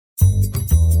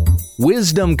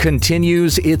Wisdom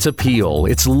continues its appeal,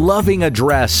 its loving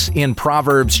address in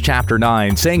Proverbs chapter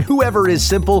 9, saying, "Whoever is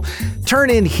simple, turn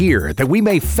in here, that we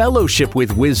may fellowship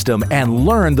with wisdom and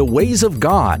learn the ways of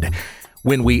God,"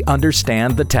 when we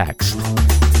understand the text.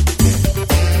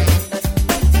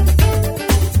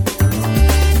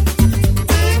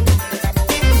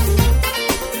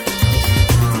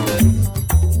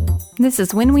 This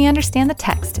is When We Understand the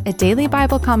Text, a daily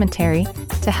Bible commentary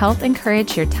to help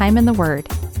encourage your time in the Word.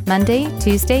 Monday,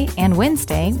 Tuesday, and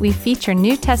Wednesday, we feature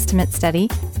New Testament study,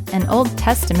 an Old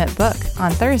Testament book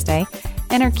on Thursday,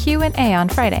 and our Q&A on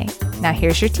Friday. Now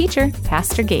here's your teacher,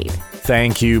 Pastor Gabe.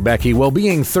 Thank you, Becky. Well,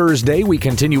 being Thursday, we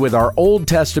continue with our Old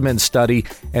Testament study,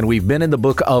 and we've been in the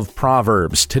book of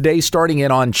Proverbs. Today, starting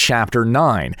in on chapter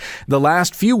 9. The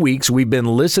last few weeks, we've been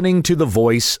listening to the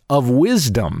voice of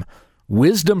wisdom.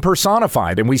 Wisdom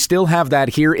personified, and we still have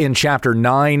that here in chapter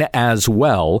 9 as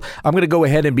well. I'm going to go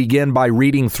ahead and begin by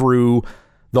reading through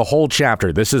the whole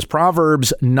chapter. This is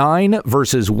Proverbs 9,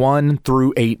 verses 1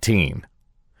 through 18.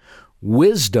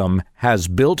 Wisdom has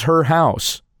built her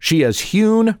house. She has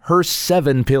hewn her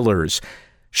 7 pillars.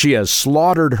 She has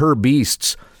slaughtered her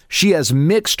beasts. She has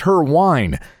mixed her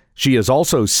wine. She has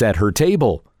also set her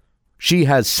table. She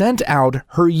has sent out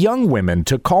her young women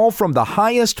to call from the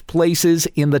highest places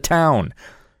in the town.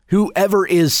 Whoever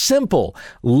is simple,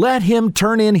 let him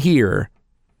turn in here.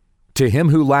 To him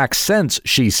who lacks sense,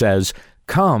 she says,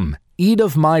 "Come, eat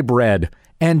of my bread,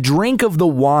 and drink of the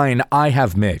wine I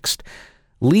have mixed.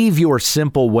 Leave your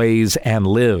simple ways and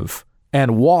live,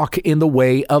 and walk in the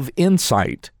way of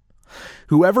insight.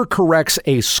 Whoever corrects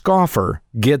a scoffer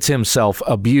gets himself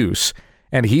abuse,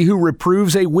 and he who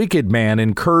reproves a wicked man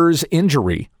incurs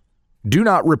injury. Do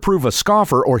not reprove a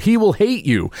scoffer, or he will hate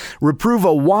you. Reprove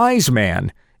a wise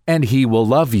man, and he will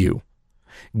love you.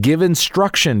 Give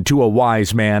instruction to a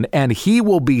wise man, and he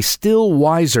will be still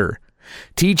wiser.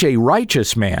 Teach a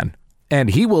righteous man,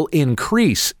 and he will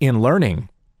increase in learning.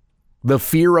 The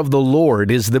fear of the Lord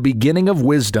is the beginning of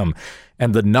wisdom,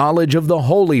 and the knowledge of the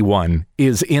Holy One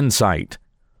is insight.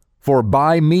 For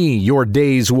by me your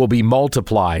days will be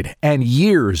multiplied, and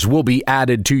years will be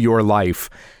added to your life.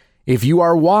 If you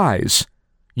are wise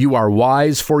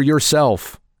for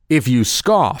yourself. If you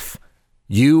scoff,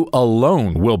 you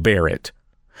alone will bear it.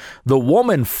 The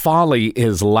woman folly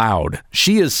is loud.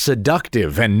 She is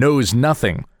seductive and knows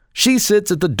nothing. She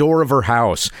sits at the door of her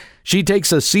house. She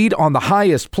takes a seat on the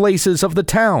highest places of the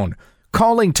town,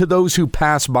 calling to those who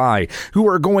pass by, who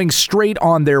are going straight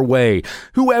on their way.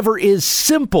 Whoever is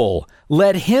simple,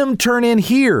 let him turn in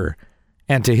here.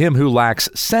 And to him who lacks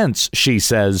sense, she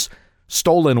says,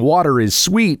 stolen water is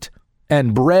sweet,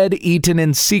 and bread eaten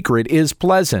in secret is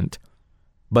pleasant.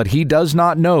 But he does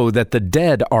not know that the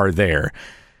dead are there,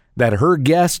 that her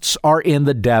guests are in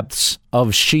the depths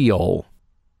of Sheol.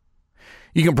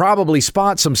 You can probably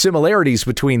spot some similarities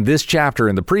between this chapter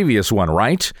and the previous one,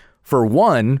 right? For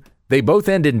one, they both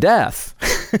end in death.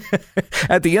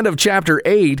 At the end of chapter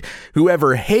 8,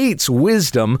 whoever hates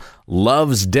wisdom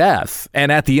loves death. And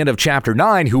at the end of chapter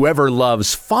 9, whoever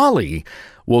loves folly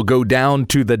will go down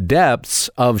to the depths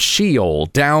of Sheol,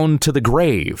 down to the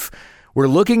grave. We're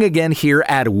looking again here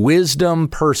at wisdom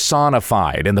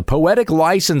personified, and the poetic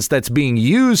license that's being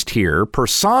used here,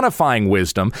 personifying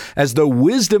wisdom, as though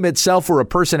wisdom itself were a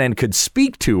person and could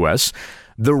speak to us.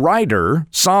 The writer,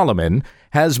 Solomon,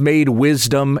 has made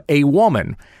wisdom a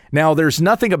woman. Now, there's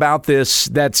nothing about this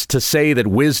that's to say that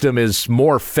wisdom is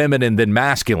more feminine than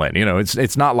masculine.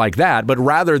 It's not like that, but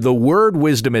rather the word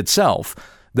wisdom itself,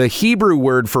 the Hebrew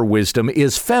word for wisdom,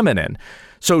 is feminine.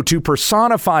 So to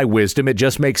personify wisdom, it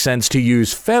just makes sense to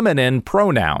use feminine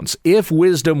pronouns. If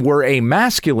wisdom were a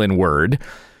masculine word,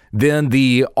 then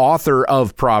the author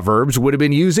of Proverbs would have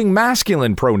been using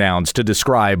masculine pronouns to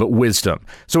describe wisdom.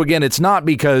 So again, it's not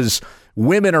because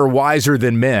women are wiser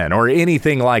than men or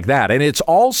anything like that. And it's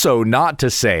also not to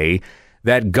say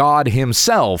that God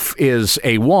himself is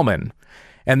a woman.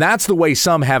 And that's the way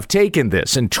some have taken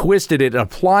this and twisted it and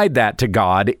applied that to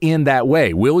God in that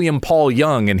way. William Paul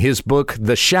Young, in his book,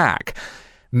 The Shack,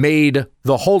 made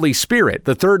the Holy Spirit,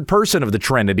 the third person of the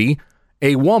Trinity,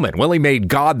 a woman. Well, he made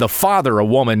God the Father a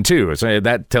woman too. So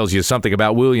that tells you something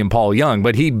about William Paul Young.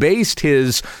 But he based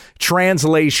his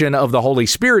translation of the Holy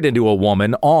Spirit into a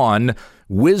woman on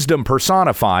wisdom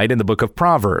personified in the book of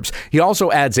Proverbs. He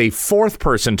also adds a fourth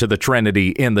person to the Trinity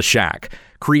in The Shack,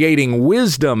 creating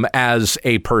wisdom as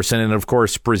a person and, of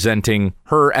course, presenting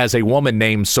her as a woman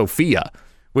named Sophia,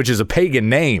 which is a pagan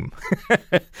name,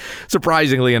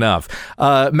 surprisingly enough.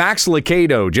 Max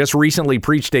Lucado just recently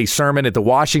preached a sermon at the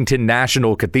Washington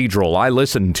National Cathedral. I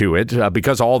listened to it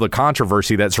because of all the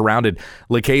controversy that surrounded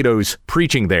Lucado's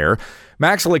preaching there.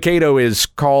 Max Lucado is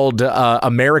called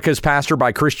America's Pastor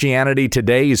by Christianity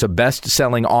Today. He's a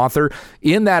best-selling author.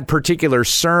 In that particular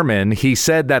sermon, he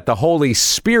said that the Holy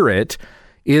Spirit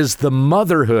is the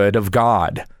motherhood of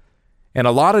God. And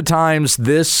a lot of times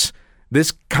this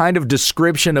kind of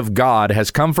description of God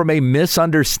has come from a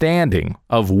misunderstanding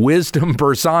of wisdom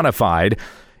personified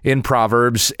in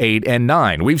Proverbs 8 and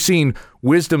 9. We've seen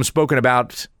wisdom spoken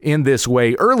about in this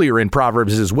way earlier in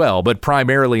Proverbs as well, but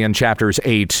primarily in chapters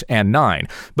 8 and 9.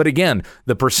 But again,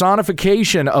 the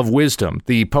personification of wisdom,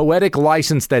 the poetic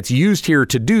license that's used here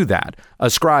to do that,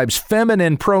 ascribes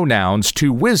feminine pronouns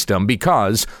to wisdom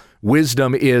because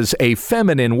wisdom is a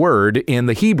feminine word in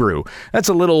the Hebrew. That's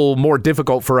a little more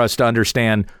difficult for us to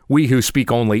understand, we who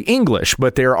speak only English,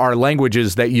 but there are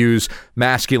languages that use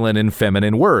masculine and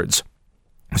feminine words.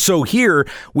 So here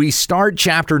we start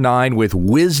chapter 9 with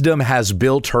wisdom has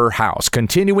built her house,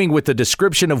 continuing with the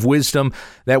description of wisdom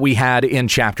that we had in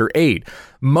chapter 8.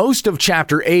 Most of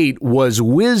chapter 8 was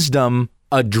wisdom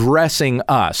addressing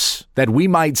us, that we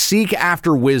might seek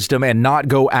after wisdom and not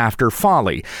go after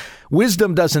folly.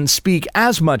 Wisdom doesn't speak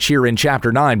as much here in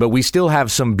chapter 9, but we still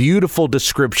have some beautiful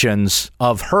descriptions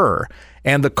of her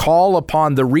and the call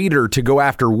upon the reader to go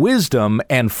after wisdom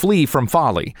and flee from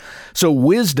folly. So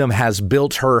wisdom has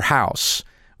built her house.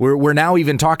 We're now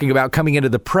even talking about coming into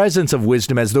the presence of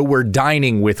wisdom as though we're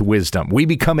dining with wisdom. We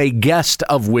become a guest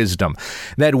of wisdom,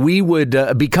 that we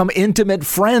would become intimate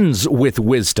friends with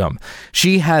wisdom.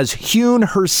 She has hewn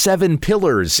her 7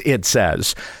 pillars, it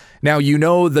says. Now, you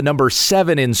know the number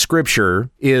 7 in Scripture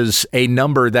is a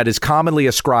number that is commonly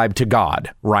ascribed to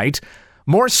God, right?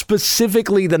 More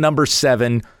specifically, the number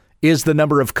 7 is the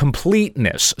number of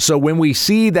completeness. So when we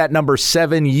see that number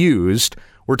 7 used,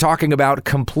 we're talking about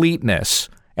completeness.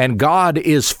 And God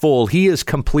is full. He is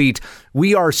complete.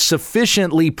 We are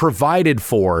sufficiently provided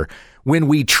for when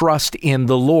we trust in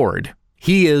the Lord.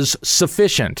 He is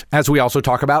sufficient, as we also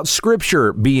talk about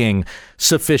Scripture being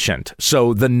sufficient.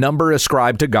 So the number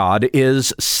ascribed to God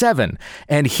is 7.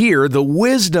 And here, the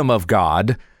wisdom of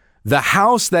God, the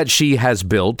house that she has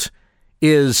built,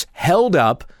 is held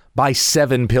up by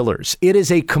 7 pillars. It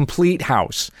is a complete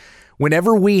house.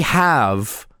 Whenever we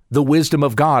have the wisdom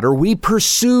of God, or we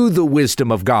pursue the wisdom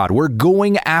of God, we're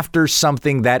going after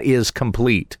something that is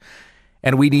complete.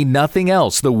 And we need nothing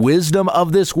else. The wisdom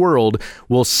of this world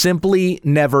will simply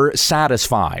never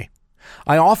satisfy.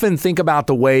 I often think about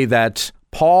the way that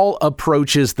Paul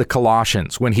approaches the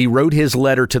Colossians when he wrote his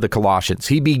letter to the Colossians.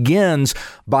 He begins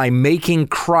by making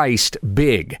Christ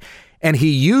big. And he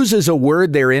uses a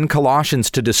word there in Colossians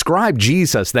to describe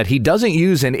Jesus that he doesn't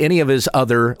use in any of his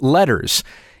other letters.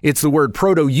 It's the word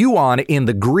protoeuon in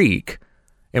the Greek,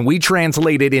 and we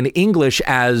translate it in English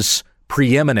as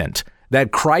preeminent,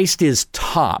 that Christ is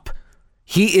top.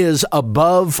 He is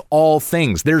above all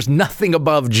things. There's nothing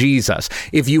above Jesus.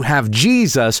 If you have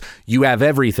Jesus, you have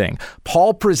everything.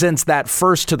 Paul presents that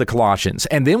first to the Colossians.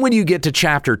 And then when you get to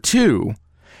chapter 2,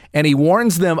 and he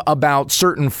warns them about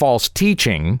certain false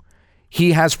teaching,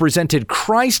 he has presented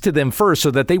Christ to them first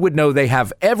so that they would know they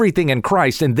have everything in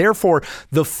Christ. And therefore,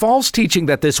 the false teaching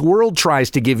that this world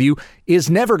tries to give you is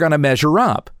never going to measure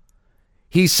up.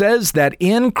 He says that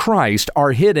in Christ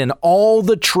are hidden all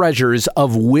the treasures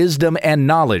of wisdom and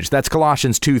knowledge. That's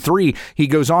Colossians 2:3. He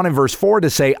goes on in verse 4 to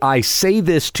say, I say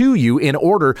this to you in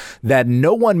order that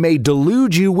no one may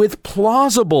delude you with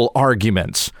plausible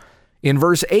arguments. In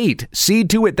verse 8, see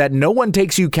to it that no one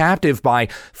takes you captive by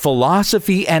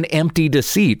philosophy and empty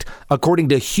deceit, according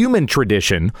to human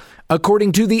tradition,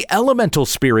 according to the elemental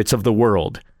spirits of the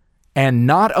world, and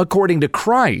not according to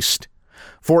Christ.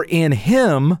 For in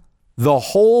him the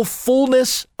whole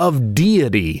fullness of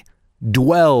deity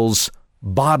dwells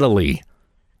bodily,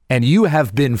 and you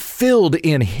have been filled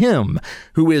in him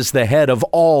who is the head of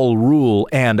all rule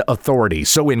and authority.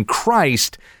 So in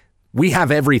Christ, we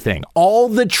have everything, all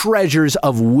the treasures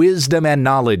of wisdom and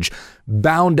knowledge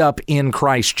bound up in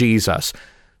Christ Jesus.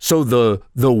 So the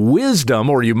wisdom,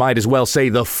 or you might as well say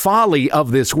the folly of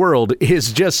this world,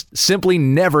 is just simply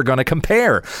never going to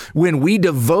compare. When we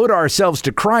devote ourselves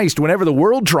to Christ, whenever the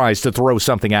world tries to throw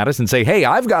something at us and say, hey,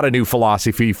 I've got a new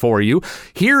philosophy for you.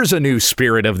 Here's a new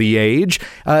spirit of the age.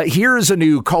 Here's a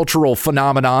new cultural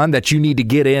phenomenon that you need to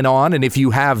get in on. And if you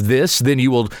have this, then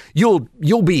you'll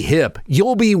be hip.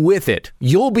 You'll be with it.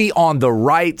 You'll be on the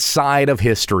right side of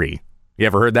history. You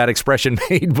ever heard that expression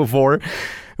made before?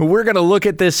 We're going to look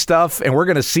at this stuff and we're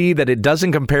going to see that it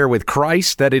doesn't compare with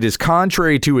Christ, that it is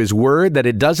contrary to his word, that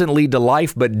it doesn't lead to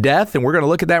life but death. And we're going to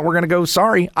look at that and we're going to go,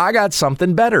 sorry, I got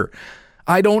something better.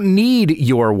 I don't need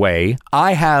your way.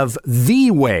 I have the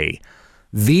way,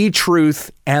 the truth,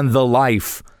 and the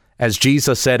life. As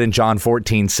Jesus said in John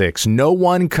 14:6, no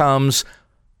one comes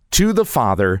to the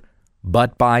Father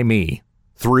but by me,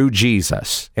 through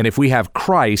Jesus. And if we have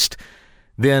Christ,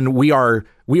 then we are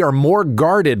more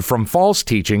guarded from false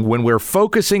teaching when we're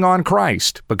focusing on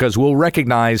Christ, because we'll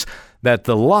recognize that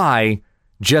the lie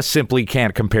just simply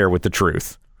can't compare with the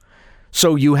truth.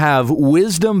 So you have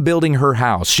wisdom building her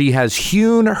house. She has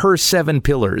hewn her 7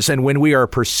 pillars. And when we are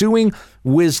pursuing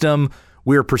wisdom,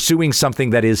 we're pursuing something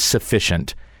that is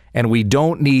sufficient, and we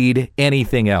don't need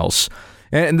anything else.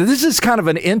 And this is kind of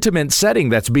an intimate setting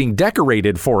that's being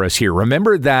decorated for us here.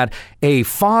 Remember that a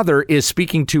father is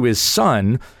speaking to his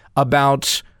son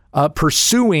about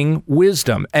pursuing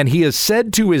wisdom. And he has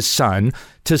said to his son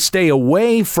to stay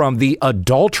away from the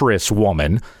adulterous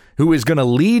woman who is going to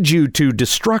lead you to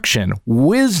destruction.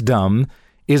 Wisdom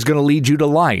is going to lead you to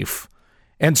life.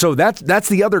 And so that's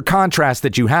the other contrast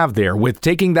that you have there with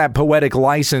taking that poetic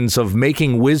license of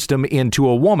making wisdom into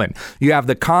a woman. You have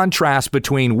the contrast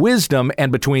between wisdom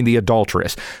and between the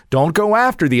adulteress. Don't go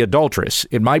after the adulteress.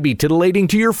 It might be titillating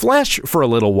to your flesh for a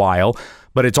little while,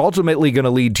 but it's ultimately going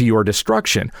to lead to your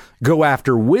destruction. Go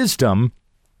after wisdom,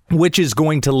 which is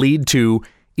going to lead to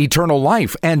eternal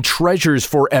life and treasures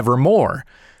forevermore.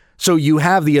 So you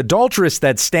have the adulteress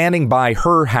that's standing by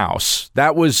her house.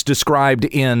 That was described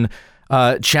in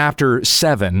chapter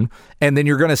 7, and then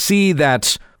you're going to see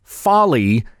that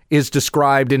folly is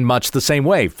described in much the same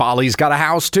way. Folly's got a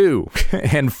house too,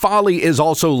 and folly is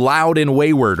also loud and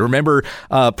wayward. Remember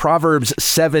Proverbs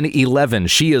 7:11.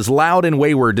 She is loud and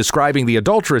wayward, describing the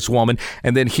adulterous woman,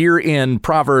 and then here in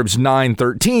Proverbs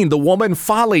 9:13, the woman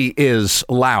folly is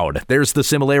loud. There's the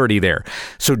similarity there.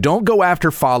 So don't go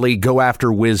after folly, go after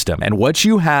wisdom. And what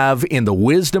you have in the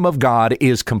wisdom of God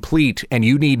is complete, and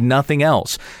you need nothing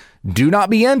else. Do not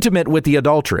be intimate with the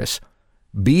adulteress.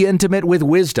 Be intimate with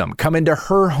wisdom. Come into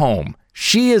her home.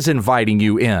 She is inviting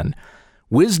you in.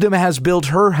 Wisdom has built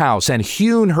her house and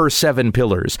hewn her 7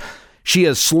 pillars. She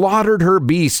has slaughtered her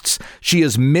beasts. She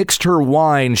has mixed her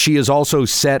wine. She has also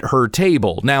set her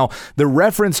table. Now, the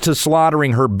reference to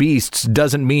slaughtering her beasts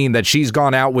doesn't mean that she's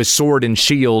gone out with sword and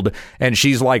shield and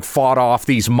she's like fought off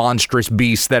these monstrous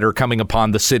beasts that are coming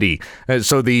upon the city.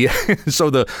 So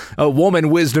the woman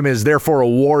wisdom is therefore a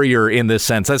warrior in this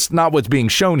sense. That's not what's being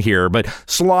shown here, but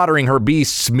slaughtering her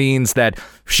beasts means that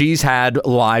she's had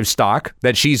livestock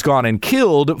that she's gone and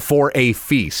killed for a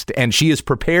feast, and she has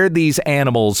prepared these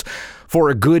animals for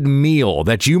a good meal,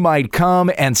 that you might come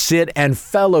and sit and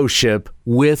fellowship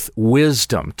with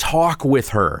wisdom. Talk with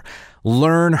her.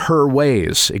 Learn her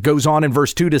ways. It goes on in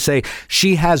verse 2 to say,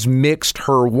 she has mixed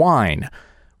her wine.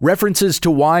 References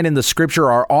to wine in the scripture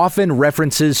are often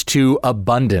references to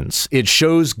abundance. It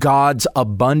shows God's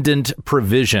abundant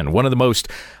provision. One of the most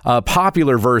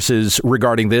popular verses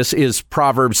regarding this is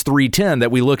Proverbs 3:10 that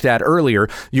we looked at earlier.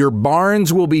 Your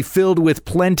barns will be filled with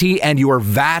plenty and your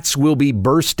vats will be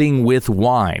bursting with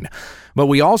wine. But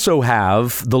we also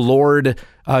have the Lord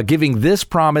giving this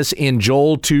promise in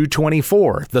Joel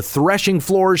 2:24. The threshing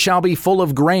floors shall be full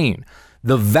of grain.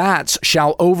 The vats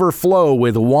shall overflow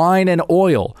with wine and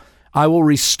oil. I will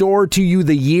restore to you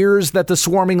the years that the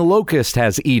swarming locust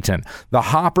has eaten, the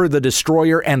hopper, the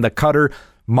destroyer, and the cutter,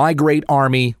 my great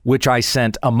army, which I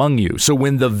sent among you. So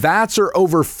when the vats are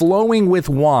overflowing with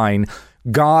wine,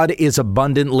 God is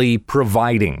abundantly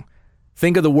providing.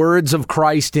 Think of the words of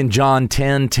Christ in John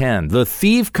 10:10. The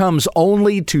thief comes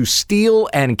only to steal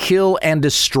and kill and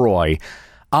destroy.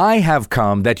 I have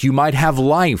come that you might have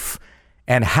life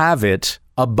and have it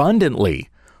abundantly.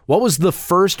 What was the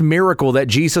first miracle that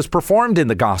Jesus performed in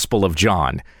the Gospel of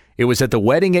John? It was at the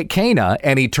wedding at Cana,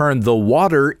 and he turned the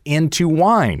water into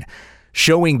wine,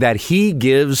 showing that he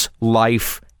gives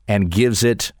life and gives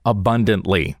it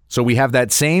abundantly. So we have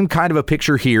that same kind of a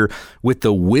picture here with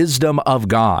the wisdom of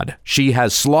God. She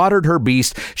has slaughtered her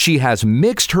beast. She has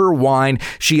mixed her wine.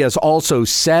 She has also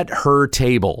set her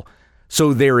table.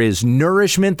 So there is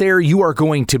nourishment there. You are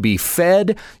going to be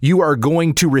fed. You are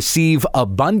going to receive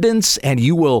abundance, and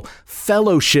you will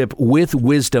fellowship with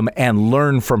wisdom and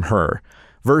learn from her.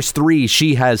 Verse 3,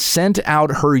 she has sent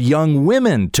out her young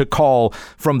women to call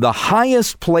from the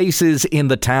highest places in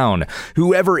the town.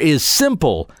 Whoever is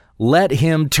simple, let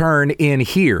him turn in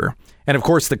here. And of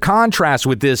course, the contrast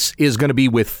with this is going to be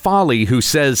with folly, who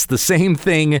says the same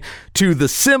thing to the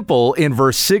simple in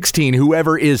verse 16.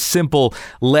 Whoever is simple,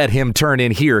 let him turn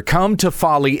in here. Come to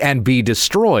folly and be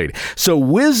destroyed. So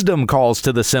wisdom calls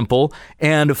to the simple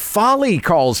and folly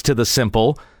calls to the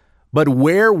simple. But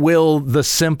where will the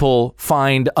simple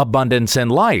find abundance in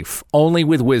life? Only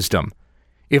with wisdom.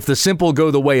 If the simple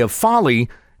go the way of folly,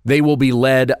 they will be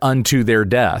led unto their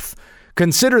death.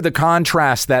 Consider the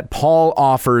contrast that Paul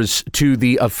offers to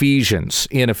the Ephesians.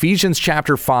 In Ephesians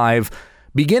chapter 5,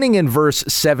 beginning in verse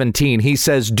 17, he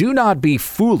says, "Do not be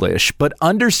foolish, but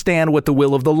understand what the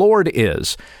will of the Lord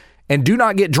is. And do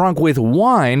not get drunk with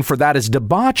wine, for that is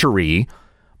debauchery,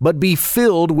 but be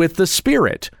filled with the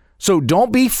Spirit." So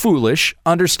don't be foolish,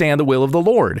 understand the will of the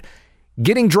Lord.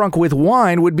 Getting drunk with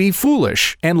wine would be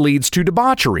foolish and leads to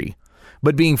debauchery.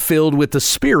 But being filled with the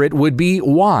Spirit would be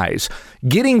wise.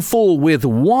 Getting full with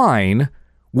wine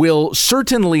will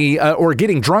certainly, or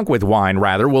getting drunk with wine,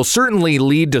 rather, will certainly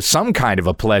lead to some kind of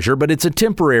a pleasure, but it's a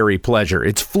temporary pleasure.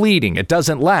 It's fleeting. It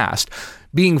doesn't last.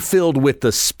 Being filled with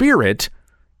the Spirit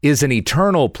is an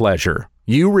eternal pleasure.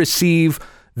 You receive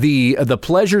the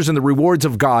pleasures and the rewards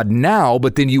of God now,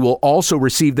 but then you will also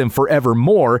receive them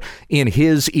forevermore in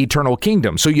his eternal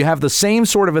kingdom. So you have the same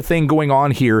sort of a thing going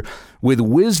on here with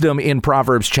wisdom in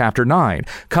Proverbs chapter 9.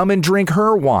 Come and drink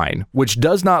her wine, which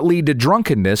does not lead to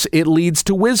drunkenness, it leads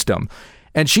to wisdom.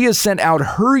 And she has sent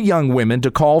out her young women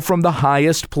to call from the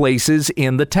highest places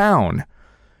in the town.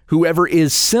 Whoever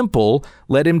is simple,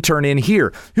 let him turn in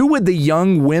here. Who would the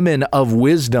young women of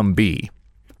wisdom be?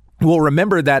 Well,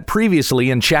 remember that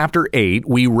previously in chapter 8,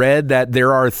 we read that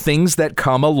there are things that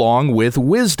come along with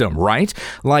wisdom, right?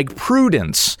 Like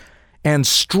prudence and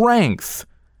strength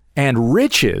and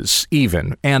riches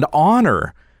even and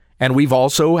honor. And we've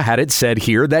also had it said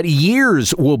here that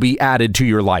years will be added to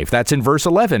your life. That's in verse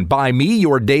 11. By me,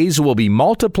 your days will be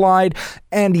multiplied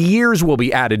and years will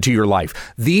be added to your life.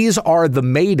 These are the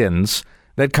maidens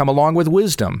that come along with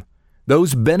wisdom.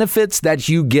 Those benefits that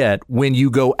you get when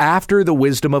you go after the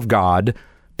wisdom of God,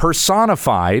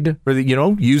 personified, or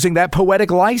using that poetic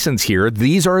license here,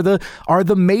 these are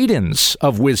the maidens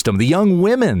of wisdom, the young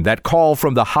women that call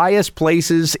from the highest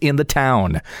places in the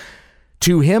town.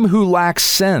 To him who lacks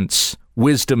sense,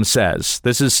 wisdom says,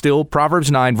 this is still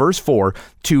Proverbs 9, verse 4,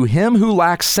 to him who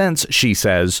lacks sense, she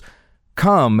says,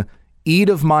 come, eat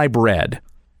of my bread,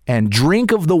 and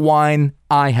drink of the wine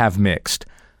I have mixed.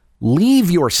 Leave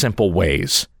your simple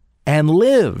ways and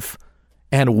live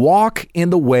and walk in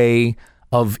the way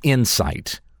of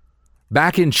insight.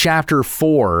 Back in chapter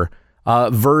 4,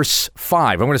 verse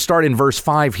 5, I'm going to start in verse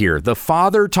 5 here. The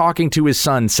father talking to his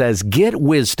son says, get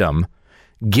wisdom,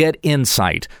 get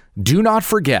insight. Do not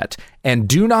forget and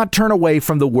do not turn away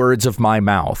from the words of my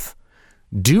mouth.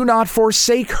 Do not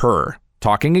forsake her.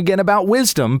 Talking again about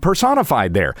wisdom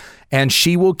personified there. And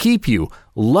she will keep you.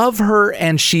 Love her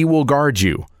and she will guard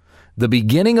you. The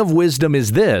beginning of wisdom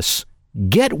is this: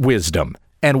 get wisdom,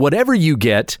 and whatever you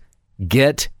get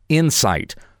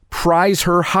insight. Prize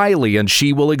her highly, and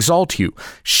she will exalt you.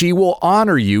 She will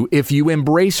honor you if you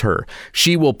embrace her.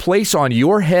 She will place on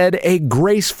your head a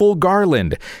graceful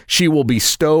garland. She will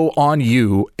bestow on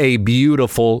you a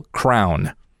beautiful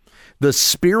crown. The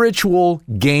spiritual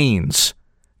gains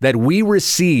that we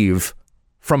receive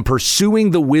from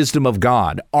pursuing the wisdom of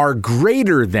God are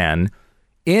greater than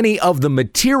any of the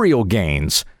material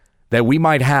gains that we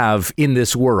might have in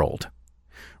this world.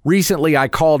 Recently, I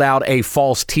called out a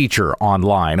false teacher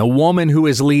online, a woman who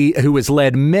has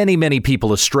led many, many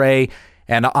people astray,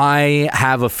 and I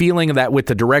have a feeling that with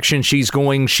the direction she's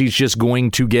going, she's just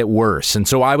going to get worse. And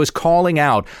so I was calling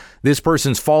out this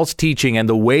person's false teaching and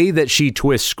the way that she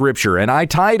twists Scripture, and I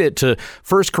tied it to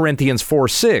 1 Corinthians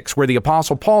 4:6, where the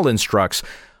Apostle Paul instructs,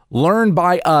 learn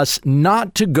by us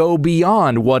not to go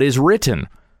beyond what is written.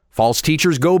 False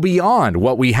teachers go beyond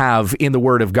what we have in the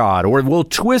Word of God, or will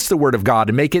twist the Word of God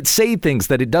and make it say things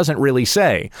that it doesn't really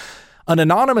say. An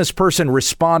anonymous person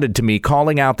responded to me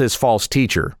calling out this false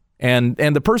teacher, and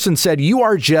the person said, you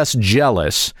are just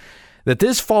jealous that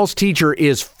this false teacher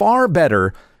is far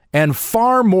better and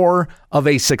far more of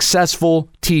a successful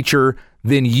teacher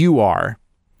than you are.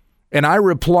 And I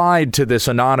replied to this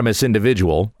anonymous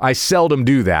individual. I seldom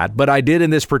do that, but I did in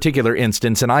this particular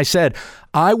instance. And I said,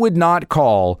 I would not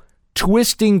call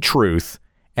twisting truth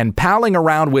and palling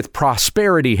around with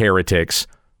prosperity heretics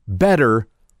better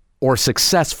or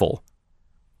successful.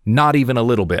 Not even a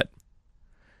little bit.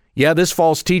 Yeah, this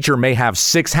false teacher may have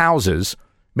 6 houses,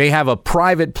 may have a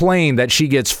private plane that she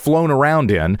gets flown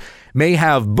around in, may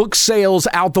have book sales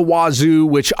out the wazoo,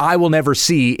 which I will never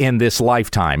see in this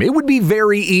lifetime. It would be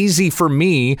very easy for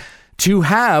me to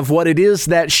have what it is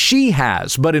that she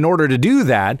has. But in order to do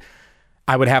that,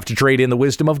 I would have to trade in the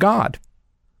wisdom of God.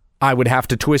 I would have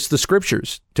to twist the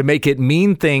scriptures to make it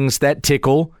mean things that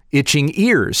tickle itching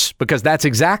ears, because that's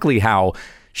exactly how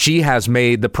she has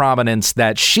made the prominence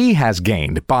that she has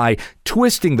gained, by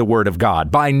twisting the word of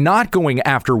God, by not going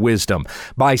after wisdom,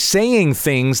 by saying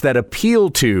things that appeal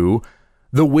to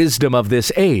the wisdom of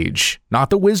this age, not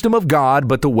the wisdom of God,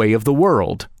 but the way of the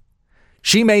world.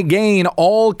 She may gain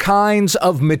all kinds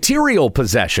of material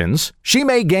possessions. She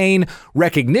may gain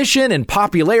recognition and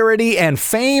popularity and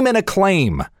fame and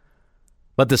acclaim.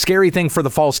 But the scary thing for the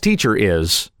false teacher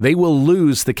is they will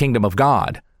lose the kingdom of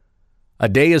God. A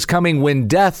day is coming when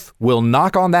death will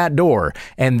knock on that door,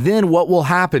 and then what will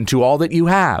happen to all that you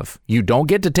have? You don't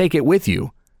get to take it with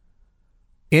you.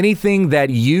 Anything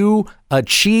that you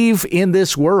achieve in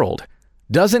this world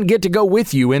doesn't get to go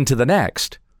with you into the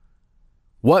next.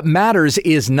 What matters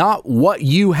is not what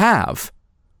you have,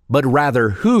 but rather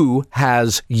who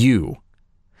has you.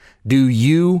 Do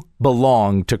you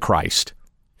belong to Christ?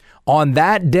 On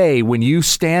that day when you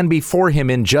stand before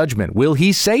him in judgment, will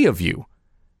he say of you,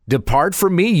 "Depart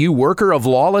from me, you worker of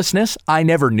lawlessness, I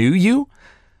never knew you"?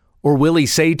 Or will he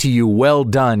say to you, "Well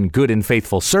done, good and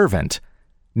faithful servant.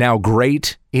 Now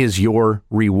great is your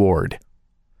reward"?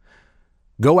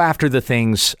 Go after the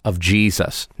things of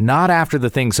Jesus, not after the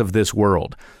things of this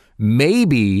world.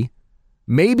 Maybe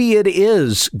it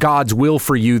is God's will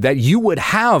for you that you would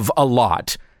have a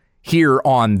lot here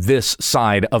on this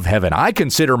side of heaven. I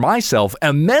consider myself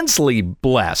immensely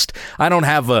blessed. I don't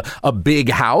have a big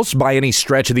house by any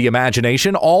stretch of the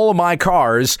imagination. All of my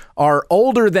cars are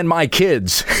older than my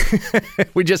kids.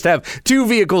 We just have 2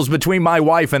 vehicles between my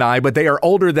wife and I, but they are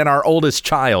older than our oldest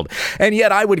child. And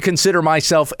yet I would consider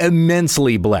myself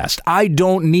immensely blessed. I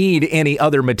don't need any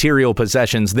other material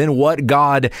possessions than what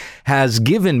God has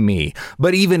given me.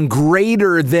 But even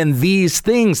greater than these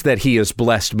things that he has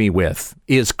blessed me with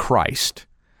is Christ.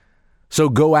 So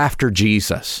go after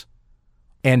Jesus,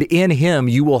 and in him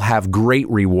you will have great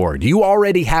reward. You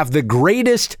already have the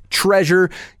greatest treasure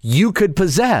you could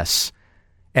possess,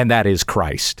 and that is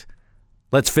Christ.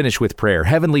 Let's finish with prayer.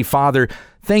 Heavenly Father,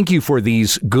 thank you for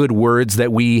these good words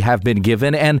that we have been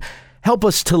given, and help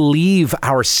us to leave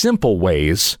our simple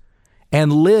ways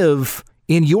and live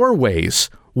in your ways,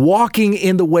 walking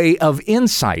in the way of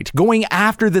insight, going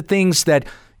after the things that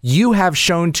you have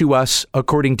shown to us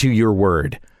according to your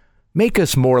word. Make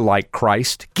us more like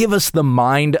Christ. Give us the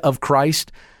mind of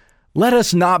Christ. Let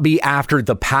us not be after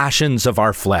the passions of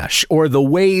our flesh or the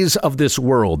ways of this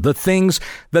world, the things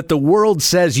that the world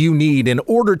says you need in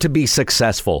order to be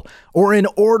successful or in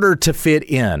order to fit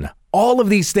in. All of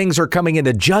these things are coming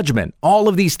into judgment. All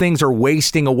of these things are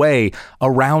wasting away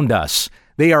around us.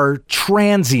 They are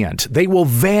transient. They will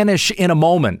vanish in a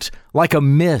moment like a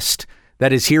mist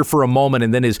that is here for a moment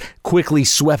and then is quickly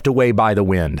swept away by the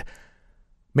wind.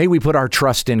 May we put our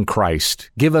trust in Christ.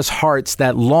 Give us hearts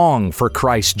that long for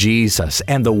Christ Jesus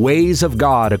and the ways of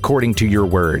God according to your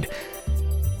word.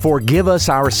 Forgive us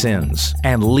our sins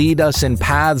and lead us in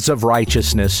paths of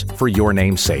righteousness for your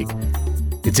name's sake.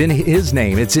 It's in his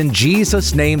name, it's in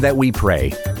Jesus' name that we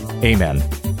pray. Amen.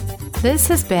 This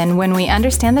has been When We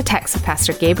Understand the Text with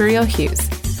Pastor Gabriel Hughes.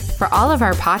 For all of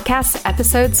our podcasts,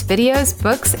 episodes, videos,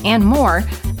 books, and more,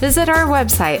 visit our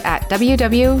website at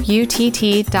www.utt.com.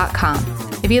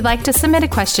 If you'd like to submit a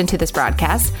question to this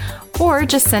broadcast, or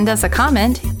just send us a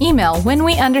comment, email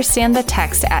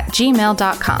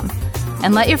whenweunderstandthetext@gmail.com,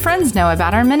 and let your friends know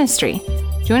about our ministry.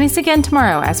 Join us again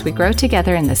tomorrow as we grow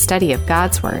together in the study of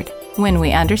God's Word, when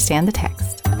we understand the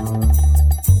text.